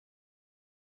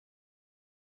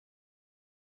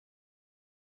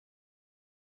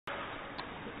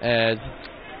as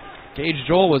Gage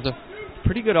Joel was a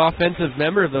pretty good offensive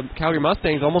member of the Calgary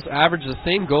Mustangs, almost averaged the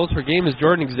same goals per game as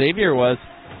Jordan Xavier was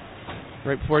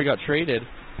right before he got traded.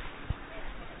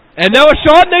 And now a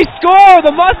shot and they score!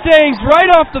 The Mustangs right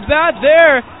off the bat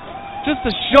there. Just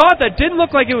a shot that didn't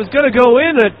look like it was going to go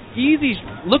in. An easy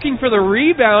looking for the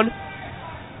rebound.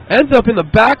 Ends up in the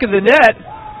back of the net.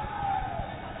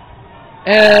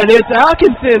 And it's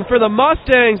Atkinson for the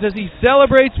Mustangs as he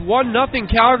celebrates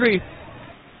 1-0 Calgary.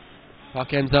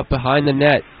 Puck ends up behind the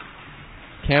net.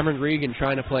 Cameron Regan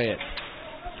trying to play it.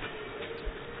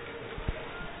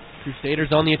 Crusaders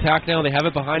on the attack now. They have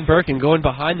it behind Birkin, going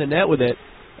behind the net with it.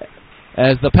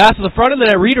 As the pass to the front of the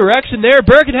net, redirection there.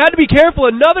 Birkin had to be careful.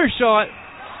 Another shot.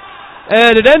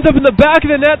 And it ends up in the back of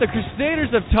the net. The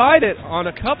Crusaders have tied it on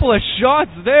a couple of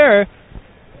shots there.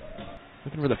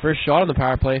 Looking for the first shot on the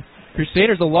power play.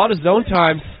 Crusaders a lot of zone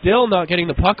time. Still not getting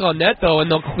the puck on net, though, and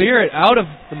they'll clear it out of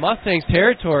the Mustangs'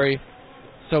 territory.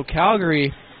 So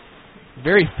Calgary,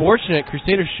 very fortunate.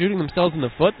 Crusaders shooting themselves in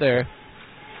the foot there.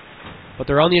 But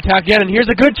they're on the attack again, and here's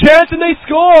a good chance, and they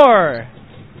score!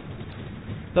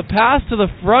 The pass to the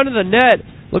front of the net,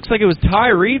 looks like it was Ty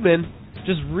Reedman,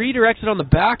 just redirects it on the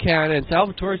backhand, and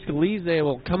Salvatore Scalise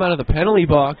will come out of the penalty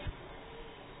box.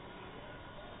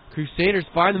 Crusaders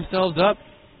find themselves up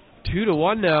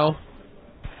 2-1 now.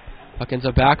 Puck ends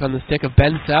up back on the stick of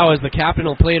Ben Sow as the captain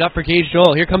will play it up for Gage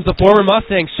Joel. Here comes the former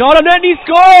Mustang. Shot on net and he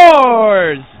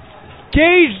scores!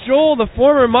 Gage Joel, the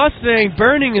former Mustang,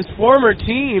 burning his former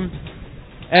team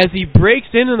as he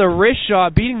breaks into the wrist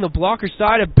shot, beating the blocker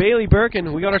side of Bailey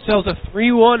Birkin. We got ourselves a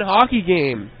 3-1 hockey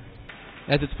game.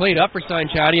 As it's played up for Sign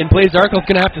Chatty, and Blaze Arkel's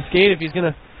going to have to skate if he's going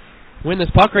to win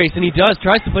this puck race, and he does.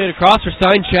 Tries to play it across for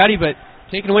Sign Chatty, but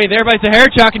taken away there by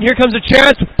Zaharchuk, and here comes a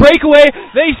chance. Breakaway,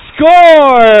 they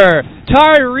score!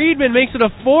 Ty Reedman makes it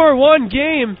a 4-1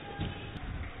 game.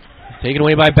 Taken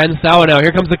away by Ben Sawa now.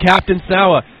 Here comes the captain,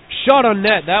 Sawa. Shot on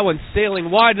net, that one's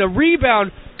sailing wide, and a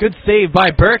rebound. Good save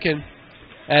by Birkin.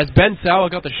 As Ben Sawa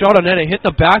got the shot on net, it hit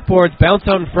the backboards, bounced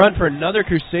out in front for another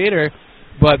Crusader,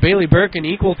 but Bailey Birkin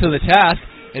equal to the task,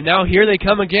 and now here they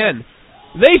come again.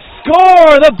 They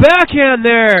score! The backhand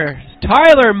there!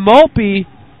 Tyler Malpe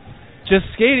just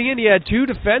skating in. He had two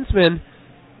defensemen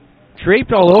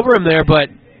draped all over him there, but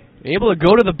able to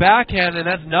go to the backhand, and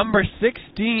that's number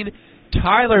 16,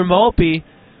 Tyler Malpe,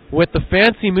 with the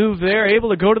fancy move there, able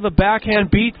to go to the backhand,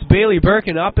 beats Bailey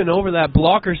Birkin up and over that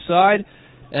blocker side,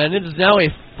 and it is now a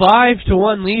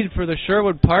 5-1 lead for the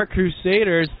Sherwood Park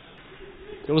Crusaders.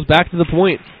 Goes back to the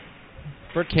point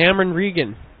for Cameron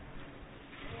Regan.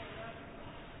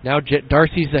 Now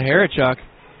Darcy Zaharchuk.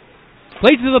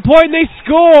 Plays to the point and they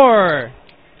score!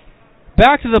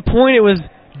 Back to the point, it was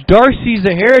Darcy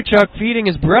Zaharchuk feeding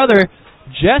his brother,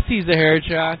 Jesse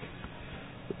Zaharchuk.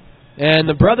 And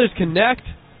the brothers connect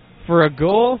for a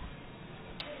goal.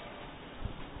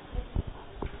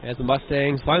 As the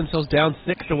Mustangs find themselves down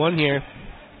 6-1 here.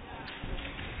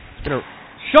 It's been a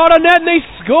shot on net and they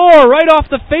score right off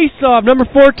the face-off. Number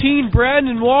 14,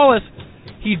 Brandon Wallace.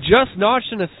 He just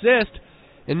notched an assist,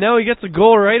 and now he gets a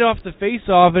goal right off the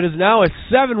face-off. It is now a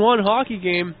 7-1 hockey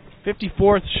game.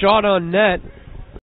 54th shot on net.